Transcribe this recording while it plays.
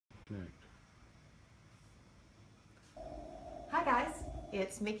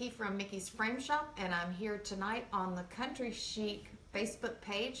It's Mikki from Mikki's Frame Shop, and I'm here tonight on the Country Chic Facebook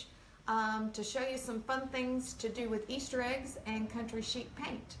page to show you some fun things to do with Easter eggs and Country Chic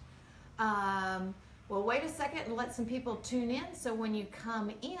paint. Well, wait a second and let some people tune in, so when you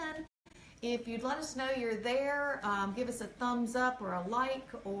come in, if you'd let us know you're there, give us a thumbs up or a like,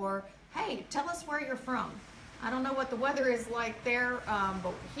 or hey, tell us where you're from. I don't know what the weather is like there,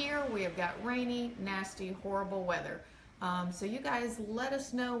 but here we have got rainy, nasty, horrible weather. So you guys let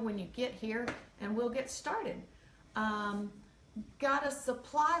us know when you get here and we'll get started. Got a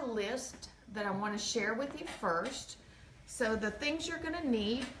supply list that I want to share with you first. So the things you're going to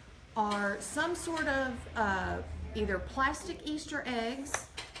need are some sort of either plastic Easter eggs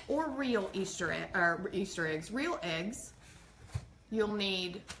or real Easter eggs, real eggs. You'll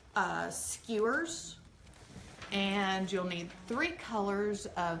need skewers, and you'll need 3 colors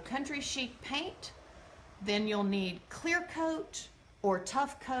of Country Chic paint. Then you'll need clear coat or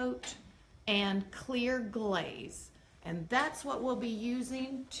tough coat and clear glaze. And that's what we'll be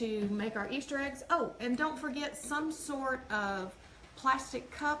using to make our Easter eggs. Oh, and don't forget some sort of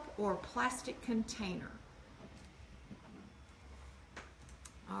plastic cup or plastic container.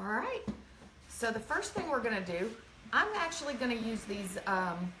 All right, so the first thing we're gonna do, I'm actually gonna use these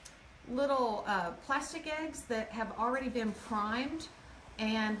little plastic eggs that have already been primed,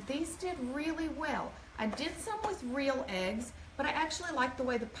 and these did really well. I did some with real eggs, but I actually like the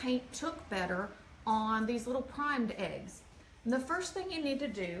way the paint took better on these little primed eggs. And the first thing you need to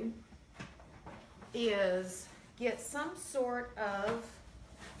do is get some sort of,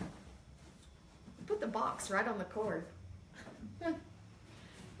 put the box right on the cord.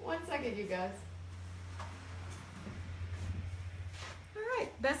 1 second, you guys. All right,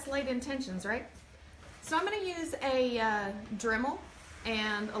 best laid intentions, right? So I'm gonna use a Dremel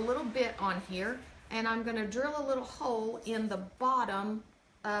and a little bit on here, and I'm gonna drill a little hole in the bottom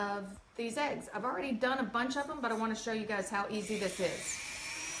of these eggs. I've already done a bunch of them, but I wanna show you guys how easy this is.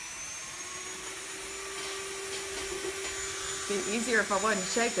 It'd be easier if I wasn't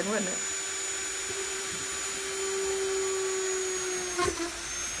shaking, wouldn't it?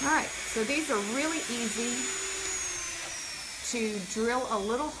 All right, so these are really easy to drill a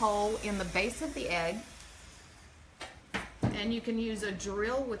little hole in the base of the egg. And you can use a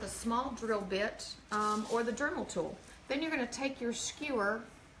drill with a small drill bit or the Dremel tool. Then you're going to take your skewer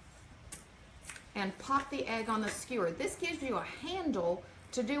and pop the egg on the skewer. This gives you a handle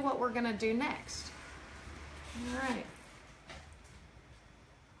to do what we're going to do next. All right.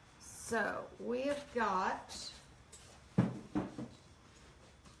 So we have got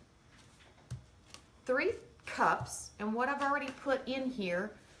 3 cups, and what I've already put in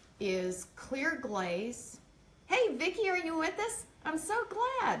here is clear glaze. Hey, Vicki, are you with us? I'm so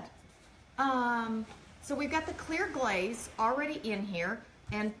glad. So we've got the clear glaze already in here,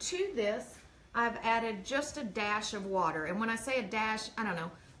 and to this, I've added just a dash of water. And when I say a dash, I don't know,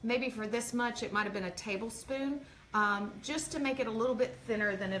 maybe for this much, it might have been a tablespoon, just to make it a little bit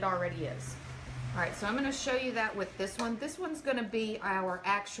thinner than it already is. All right, so I'm gonna show you that with this one. This one's gonna be our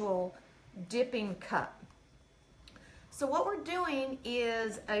actual dipping cup. So what we're doing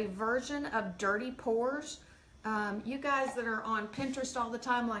is a version of dirty pours. You guys that are on Pinterest all the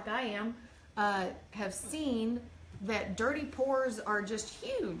time like I am have seen that dirty pours are just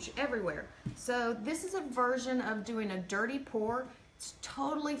huge everywhere. So this is a version of doing a dirty pour. It's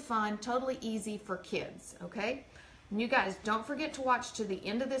totally fun, totally easy for kids, okay? And you guys don't forget to watch to the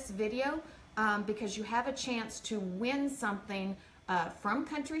end of this video because you have a chance to win something from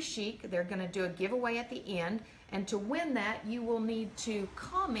Country Chic. They're gonna do a giveaway at the end, and to win that you will need to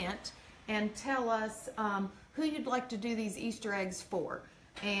comment and tell us who you'd like to do these Easter eggs for.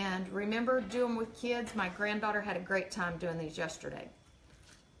 And remember, do them with kids. My granddaughter had a great time doing these yesterday.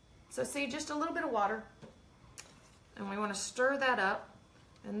 So see, just a little bit of water, and we want to stir that up.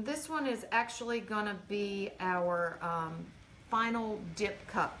 And this one is actually going to be our final dip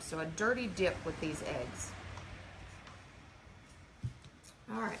cup, so a dirty dip with these eggs.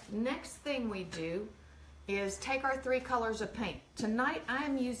 All right, next thing we do is take our 3 colors of paint. Tonight I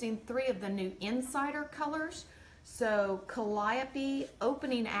am using 3 of the new Insider colors, so Calliope,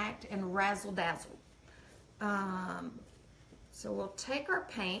 Opening Act, and Razzle Dazzle. So we'll take our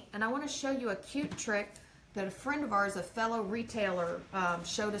paint, and I want to show you a cute trick that a friend of ours, a fellow retailer,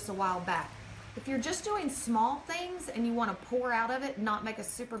 showed us a while back. If you're just doing small things and you want to pour out of it and not make a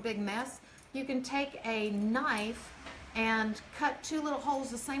super big mess, you can take a knife and cut 2 little holes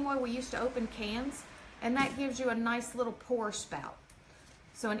the same way we used to open cans, and that gives you a nice little pour spout.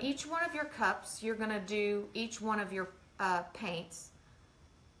 So in each one of your cups, you're going to do each one of your paints.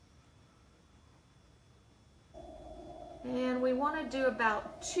 And we want to do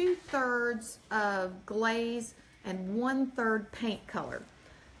about 2/3 of glaze and 1/3 paint color.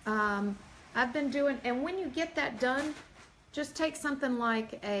 I've been doing, and when you get that done, just take something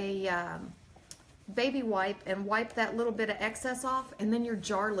like a baby wipe and wipe that little bit of excess off, and then your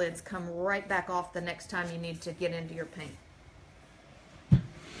jar lids come right back off the next time you need to get into your paint.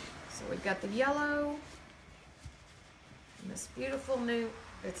 So we've got the yellow, and this beautiful new,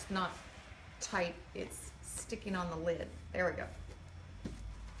 it's not tight, it's sticking on the lid. There we go.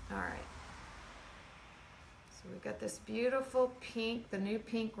 All right. So we've got this beautiful pink, the new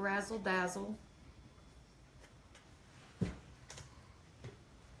pink Razzle Dazzle.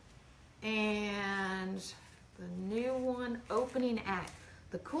 And the new one, Opening Act.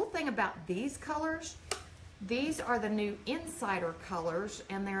 The cool thing about these colors, these are the new Insider colors,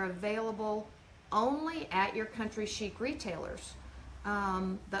 and they're available only at your Country Chic retailers.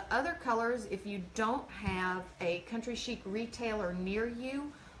 The other colors, if you don't have a Country Chic retailer near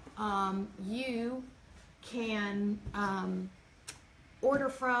you, you can order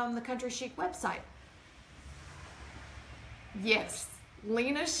from the Country Chic website. Yes,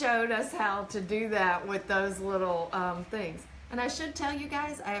 Lena showed us how to do that with those little things. And I should tell you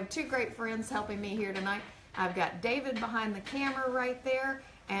guys, I have two great friends helping me here tonight. I've got David behind the camera right there,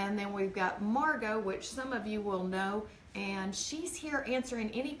 and then we've got Margot, which some of you will know, and she's here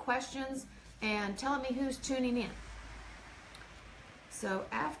answering any questions and telling me who's tuning in. So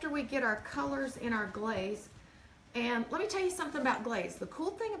after we get our colors in our glaze, and let me tell you something about glaze. The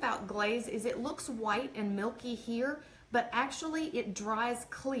cool thing about glaze is it looks white and milky here, but actually it dries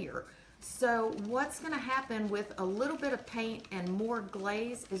clear. So what's going to happen with a little bit of paint and more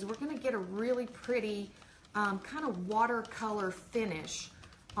glaze is we're going to get a really pretty kind of watercolor finish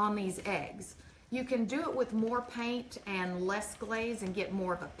on these eggs. You can do it with more paint and less glaze and get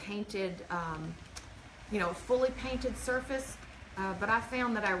more of a painted, you know, fully painted surface. But I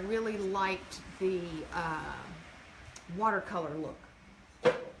found that I really liked the watercolor look.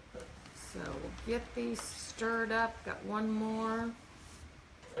 So we'll get these stirred up. Got one more.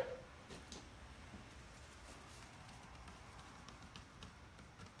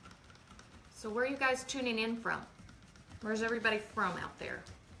 So where are you guys tuning in from? Where's everybody from out there?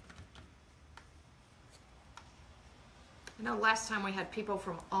 I know last time we had people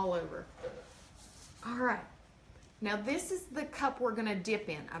from all over. All right. Now this is the cup we're going to dip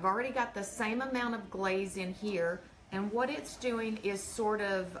in. I've already got the same amount of glaze in here, and what it's doing is sort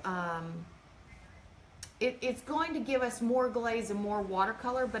of, it's going to give us more glaze and more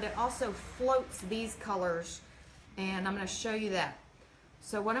watercolor, but it also floats these colors, and I'm going to show you that.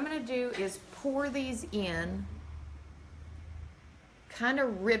 So what I'm going to do is pour these in kind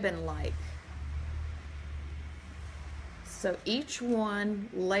of ribbon-like. So each one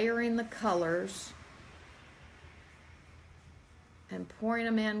layering the colors and pouring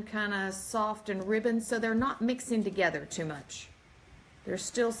them in kind of soft and ribbon, so they're not mixing together too much. They're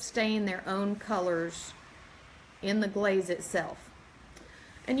still staying their own colors in the glaze itself.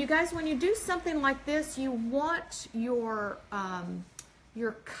 And you guys, when you do something like this, you want your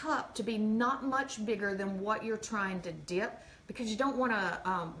cup to be not much bigger than what you're trying to dip, because you don't want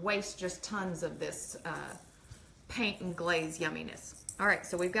to waste just tons of this paint and glaze yumminess. All right,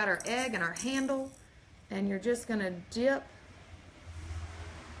 so we've got our egg and our handle, and you're just going to dip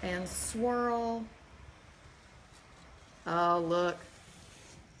and swirl. Oh, look.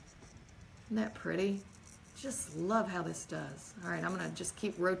 Isn't that pretty? Just love how this does. All right, I'm going to just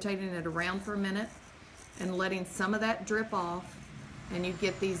keep rotating it around for a minute and letting some of that drip off, and you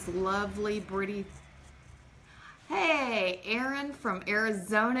get these lovely, pretty. Hey, Aaron from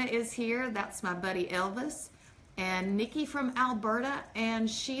Arizona is here. That's my buddy Elvis. And Nikki from Alberta, and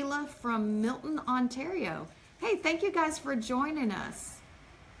Sheila from Milton, Ontario. Hey, thank you guys for joining us.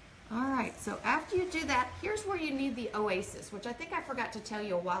 All right, so after you do that, here's where you need the Oasis, which I think I forgot to tell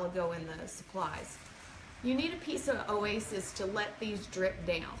you a while ago in the supplies. You need a piece of Oasis to let these drip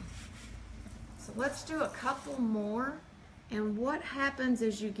down. So let's do a couple more, and what happens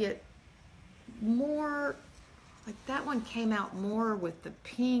is you get more, like that one came out more with the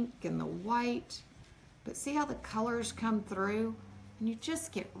pink and the white, but see how the colors come through, and you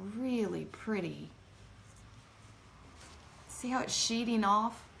just get really pretty. See how it's sheeting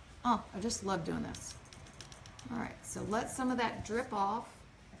off? Oh, I just love doing this. All right, so let some of that drip off.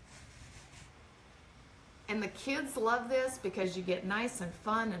 And the kids love this because you get nice and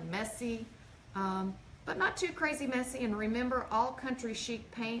fun and messy, but not too crazy messy. And remember, all Country Chic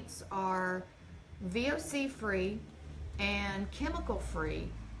paints are VOC free and chemical free,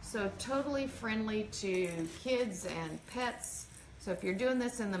 so totally friendly to kids and pets. So if you're doing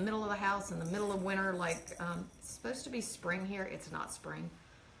this in the middle of the house, in the middle of winter, like it's supposed to be spring here, it's not spring.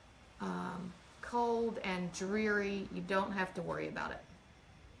 Cold and dreary, you don't have to worry about it.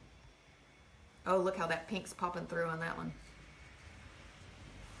 Oh, look how that pink's popping through on that one.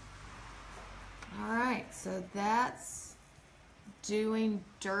 All right, so that's doing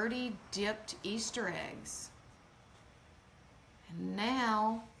dirty dipped Easter eggs. And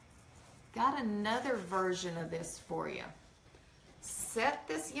now, got another version of this for you. Set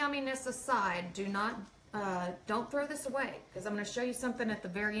this yumminess aside. Don't throw this away, because I'm going to show you something at the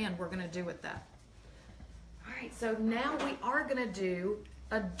very end we're going to do with that. All right, so now we are going to do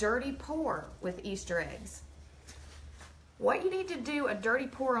a dirty pour with Easter eggs. What you need to do a dirty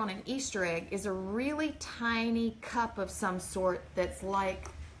pour on an Easter egg is a really tiny cup of some sort that's like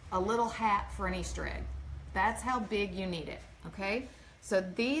a little hat for an Easter egg. That's how big you need it, okay? So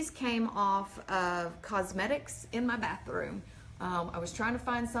these came off of cosmetics in my bathroom. I was trying to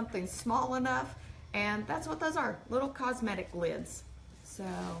find something small enough, and that's what those are, little cosmetic lids. So,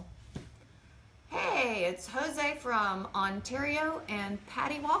 hey, it's Jose from Ontario, and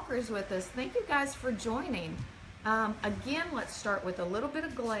Patty Walker's with us. Thank you guys for joining. Again, let's start with a little bit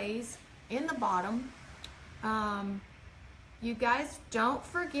of glaze in the bottom. You guys don't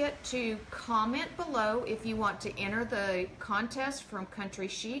forget to comment below if you want to enter the contest from Country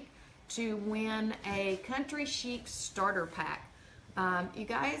Chic to win a Country Chic starter pack. You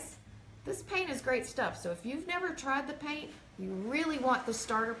guys, this paint is great stuff, so if you've never tried the paint, you really want the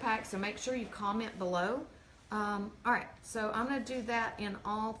starter pack, so make sure you comment below. All right, so I'm going to do that in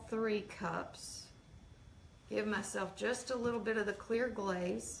all 3 cups. Give myself just a little bit of the clear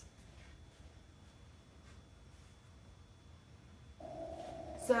glaze.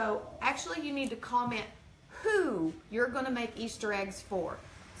 So actually you need to comment who you're going to make Easter eggs for.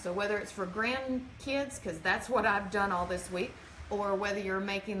 So whether it's for grandkids, because that's what I've done all this week, or whether you're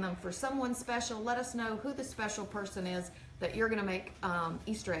making them for someone special, let us know who the special person is that you're going to make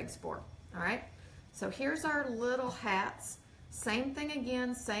Easter eggs for. All right? So here's our little hats. Same thing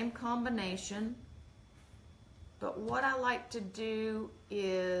again, same combination. But what I like to do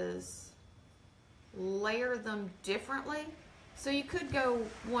is layer them differently. So you could go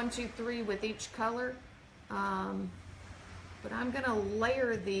 1, 2, 3 with each color. But I'm going to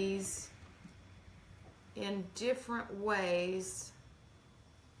layer these in different ways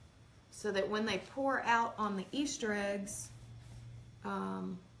so that when they pour out on the Easter eggs,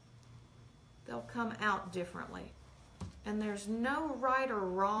 they'll come out differently. And there's no right or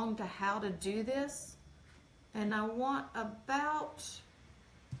wrong to how to do this. And I want I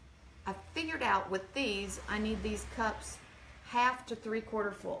figured out with these, I need these cups 1/2 to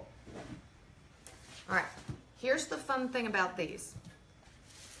 3/4 full. All right, here's the fun thing about these.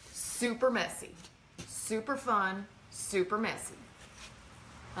 Super messy, super fun, super messy.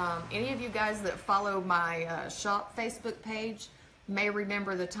 Any of you guys that follow my shop Facebook page may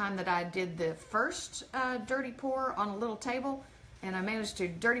remember the time that I did the first dirty pour on a little table, and I managed to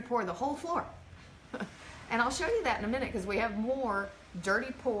dirty pour the whole floor. And I'll show you that in a minute because we have more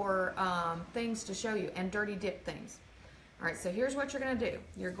dirty pour things to show you and dirty dip things. All right, so here's what you're going to do.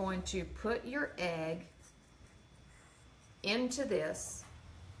 You're going to put your egg into this,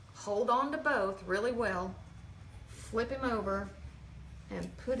 hold on to both really well, flip him over,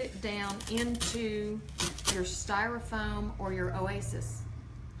 and put it down into your styrofoam or your Oasis.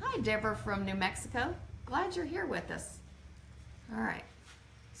 Hi, Deborah from New Mexico. Glad you're here with us. All right.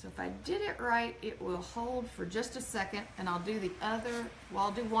 So if I did it right, it will hold for just a second, and I'll do the other, well,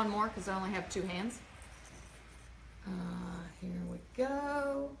 I'll do one more because I only have 2 hands. Here we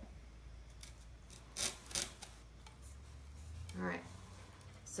go. All right,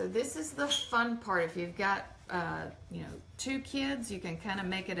 so this is the fun part. If you've got, 2 kids, you can kind of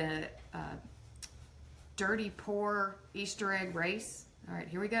make it a dirty pour Easter egg race. All right,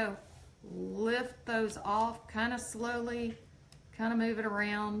 here we go. Lift those off kind of slowly. Kind of move it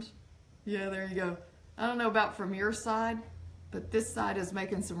around. Yeah, there you go. I don't know about from your side, but this side is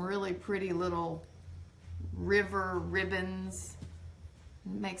making some really pretty little river ribbons.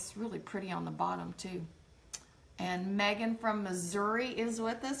 It makes really pretty on the bottom too. And Megan from Missouri is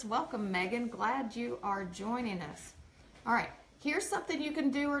with us. Welcome, Megan. Glad you are joining us. All right, here's something you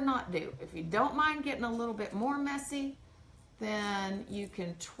can do or not do. If you don't mind getting a little bit more messy, then you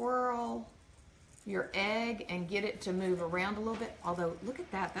can twirl your egg and get it to move around a little bit. Although, look at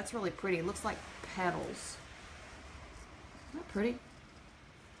that. That's really pretty. It looks like petals. Isn't that pretty?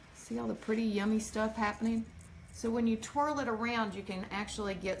 See all the pretty yummy stuff happening? So when you twirl it around, you can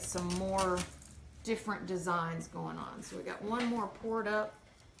actually get some more different designs going on. So we got one more poured up.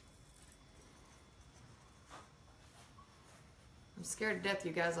 I'm scared to death,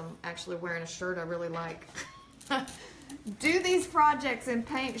 you guys. I'm actually wearing a shirt I really like. Do these projects in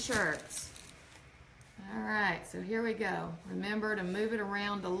paint shirts. All right, so here we go. Remember to move it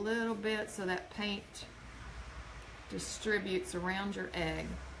around a little bit so that paint distributes around your egg.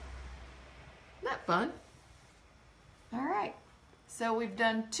 Isn't that fun? All right, so we've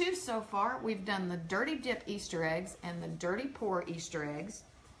done 2 so far. We've done the dirty dip Easter eggs and the dirty pour Easter eggs.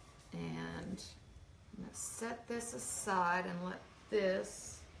 And I'm gonna set this aside and let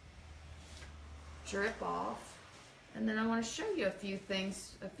this drip off. And then I want to show you a few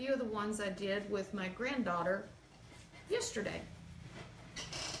things, a few of the ones I did with my granddaughter yesterday.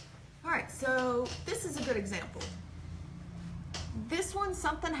 All right, so this is a good example. This one,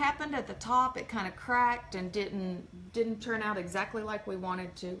 something happened at the top. It kind of cracked and didn't turn out exactly like we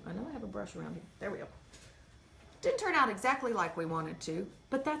wanted to. I know I have a brush around here. There we go. Didn't turn out exactly like we wanted to,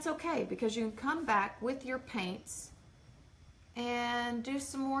 but that's okay because you can come back with your paints and do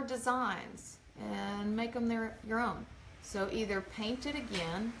some more designs and make them your own. So either paint it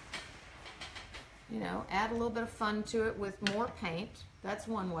again, you know, add a little bit of fun to it with more paint. That's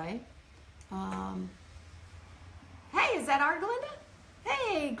one way. Hey, is that our Glenda?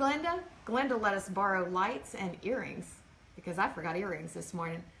 Hey, Glenda. Glenda let us borrow lights and earrings because I forgot earrings this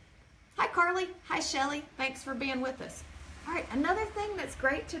morning. Hi, Carly. Hi, Shelly. Thanks for being with us. All right, another thing that's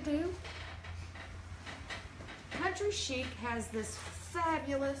great to do. Country Chic has this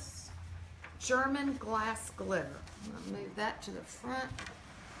fabulous German glass glitter. I'm going to move that to the front.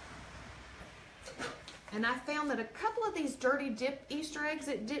 And I found that a couple of these dirty dip Easter eggs,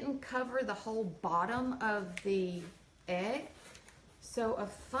 it didn't cover the whole bottom of the egg. So a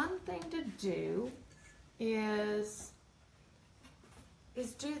fun thing to do is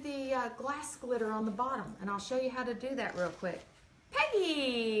do the glass glitter on the bottom. And I'll show you how to do that real quick.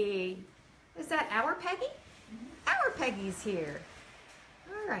 Peggy! Is that our Peggy? Our Peggy's here.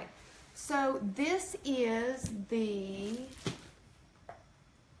 All right. So this is the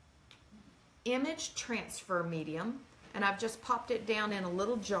image transfer medium, and I've just popped it down in a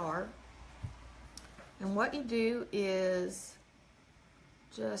little jar. And what you do is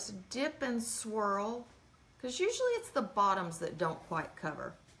just dip and swirl, because usually it's the bottoms that don't quite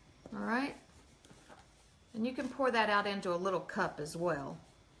cover. All right? And you can pour that out into a little cup as well.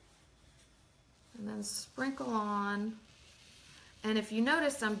 And then sprinkle on. And if you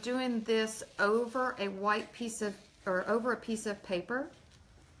notice, I'm doing this over a white piece of, or over a piece of paper.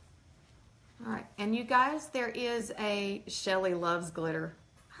 All right, and you guys, there is a, Shelly loves glitter.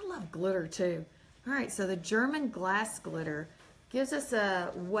 I love glitter too. All right, so the German glass glitter gives us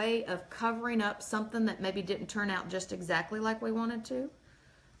a way of covering up something that maybe didn't turn out just exactly like we wanted to.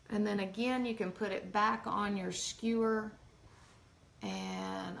 And then again, you can put it back on your skewer.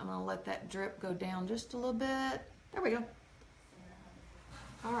 And I'm gonna let that drip go down just a little bit. There we go.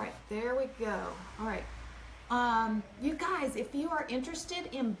 All right, there we go. All right, you guys, if you are interested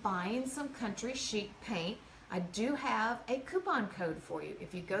in buying some Country Chic paint, I do have a coupon code for you.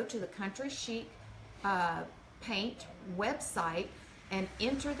 If you go to the Country Chic paint website and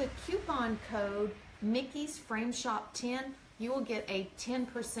enter the coupon code Mikki's Frame Shop 10, you will get a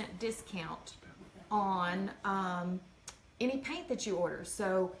 10% discount on any paint that you order.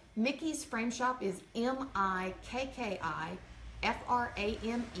 So Mikki's Frame Shop is M-I-K-K-I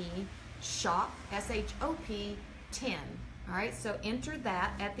F-R-A-M-E shop, S-H-O-P 10. All right, so enter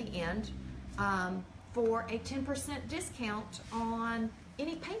that at the end for a 10% discount on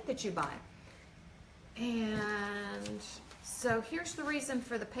any paint that you buy. And so here's the reason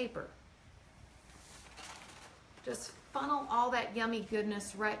for the paper. Just funnel all that yummy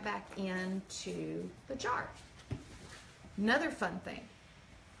goodness right back into the jar. Another fun thing.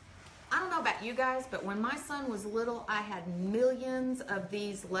 I don't know about you guys, but when my son was little, I had millions of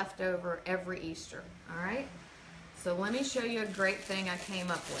these left over every Easter, all right? So let me show you a great thing I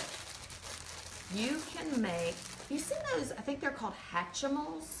came up with. You can make, you see those, I think they're called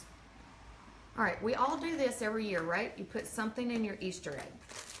Hatchimals? All right, we all do this every year, right? You put something in your Easter egg,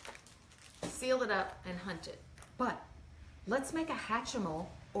 seal it up, and hunt it. But let's make a Hatchimal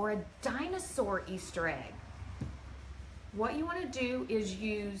or a dinosaur Easter egg. What you want to do is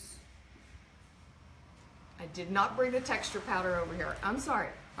use, I did not bring the texture powder over here. I'm sorry.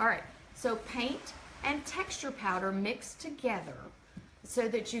 All right. So paint and texture powder mixed together so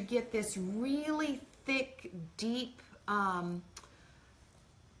that you get this really thick, deep,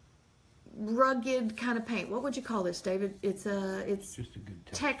 rugged kind of paint. What would you call this, David? It's just a good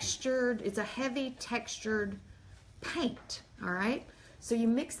textured. It's a heavy textured paint. All right. So you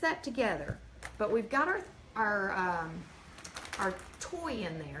mix that together. But we've got our toy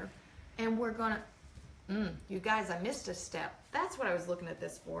in there, and we're gonna. You guys, I missed a step. That's what I was looking at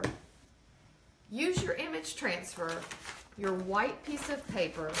this for. Use your image transfer, your white piece of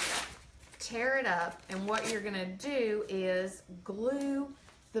paper, tear it up, and what you're gonna do is glue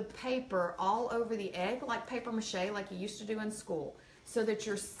the paper all over the egg like paper mache, like you used to do in school, so that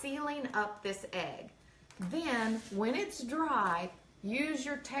you're sealing up this egg. Then, when it's dry, use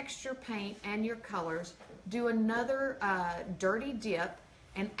your texture paint and your colors, do another dirty dip,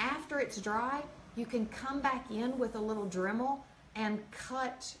 and after it's dry, you can come back in with a little Dremel and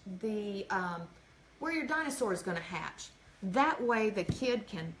cut the where your dinosaur is going to hatch. That way the kid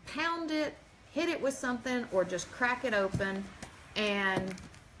can pound it, hit it with something, or just crack it open and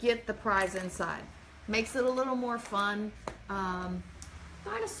get the prize inside. Makes it a little more fun.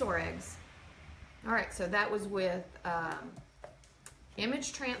 Dinosaur eggs. All right, so that was with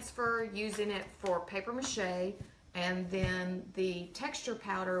image transfer, using it for paper mache, and then the texture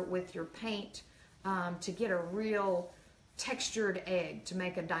powder with your paint to get a real textured egg to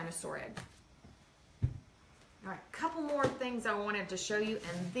make a dinosaur egg. All right, a couple more things I wanted to show you,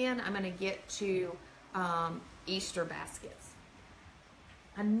 and then I'm going to get to Easter baskets.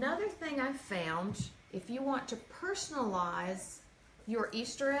 Another thing I found, if you want to personalize your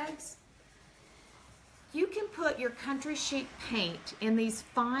Easter eggs, you can put your Country Chic paint in these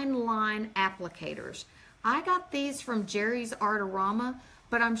fine line applicators. I got these from Jerry's Artorama,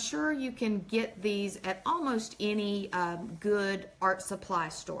 but I'm sure you can get these at almost any good art supply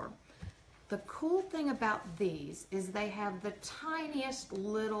store. The cool thing about these is they have the tiniest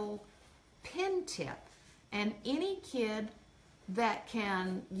little pin tip, and any kid that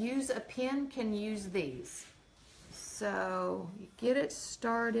can use a pin can use these. So you get it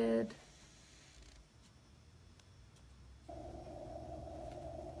started.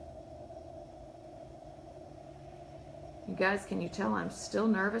 You guys, can you tell I'm still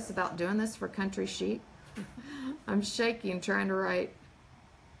nervous about doing this for Country Chic? I'm shaking trying to write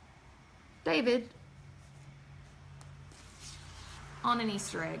David on an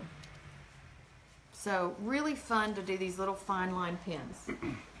Easter egg. So really fun to do these little fine line pins.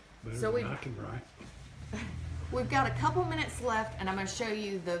 So we've got a couple minutes left, and I'm going to show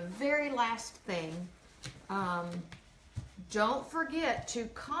you the very last thing. Don't forget to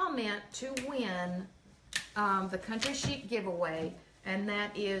comment to win the Country Chic giveaway, and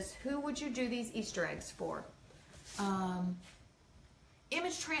that is, who would you do these Easter eggs for?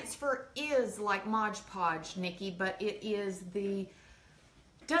 Image transfer is like Mod Podge, Nikki, but it is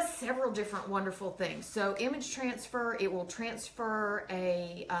does several different wonderful things. So image transfer, it will transfer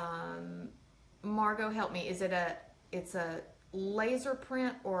a, Margot, help me, it's a laser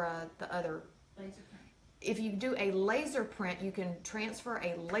print or the other? Laser print. If you do a laser print, you can transfer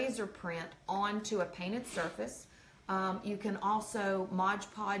a laser print onto a painted surface. You can also Mod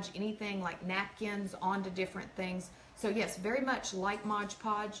Podge anything like napkins onto different things. So yes, very much like Mod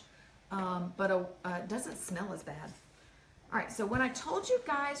Podge, but it doesn't smell as bad. All right, so when I told you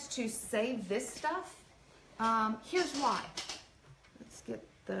guys to save this stuff, here's why. Let's get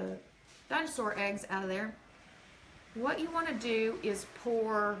the dinosaur eggs out of there. What you want to do is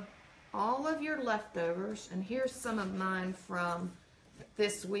pour all of your leftovers, and here's some of mine from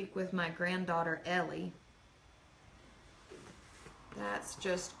this week with my granddaughter Ellie. That's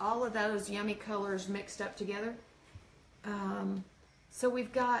just all of those yummy colors mixed up together. So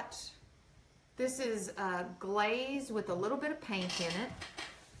we've got, this is glaze with a little bit of paint in it.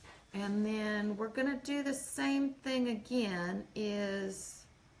 And then we're going to do the same thing again, is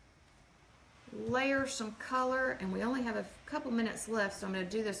layer some color, and we only have a couple minutes left, so I'm going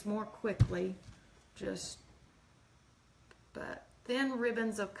to do this more quickly. But thin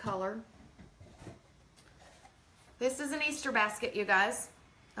ribbons of color. This is an Easter basket, you guys.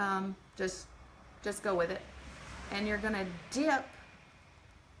 Just go with it. And you're going to dip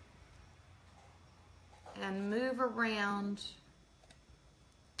and move around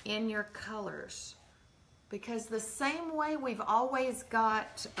in your colors, because the same way we've always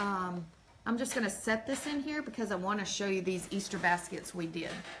got, I'm just going to set this in here because I want to show you these Easter baskets we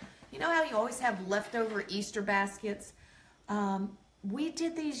did. You know how you always have leftover Easter baskets? We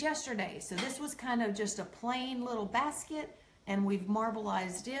did these yesterday, so this was kind of just a plain little basket, and we've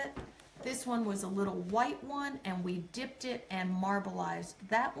marbleized it. This one was a little white one, and we dipped it and marbleized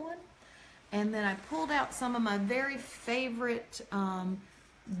that one. And then I pulled out some of my very favorite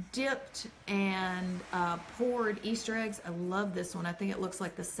dipped and poured Easter eggs. I love this one. I think it looks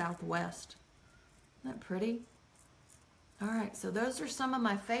like the Southwest. Isn't that pretty? All right, so those are some of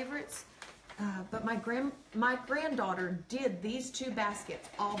my favorites. But my granddaughter did these two baskets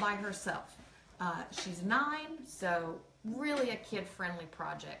all by herself. She's 9, so really a kid-friendly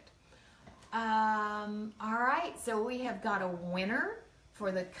project. All right, so we have got a winner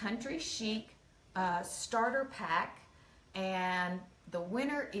for the Country Chic starter pack, and the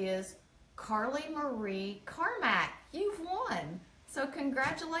winner is Carly Marie Carmack. You've won. So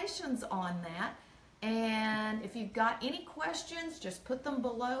congratulations on that. And if you've got any questions, just put them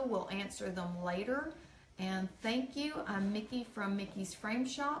below. We'll answer them later. And thank you. I'm Mikki from Mikki's Frame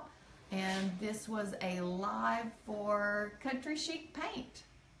Shop, and this was a live for Country Chic Paint.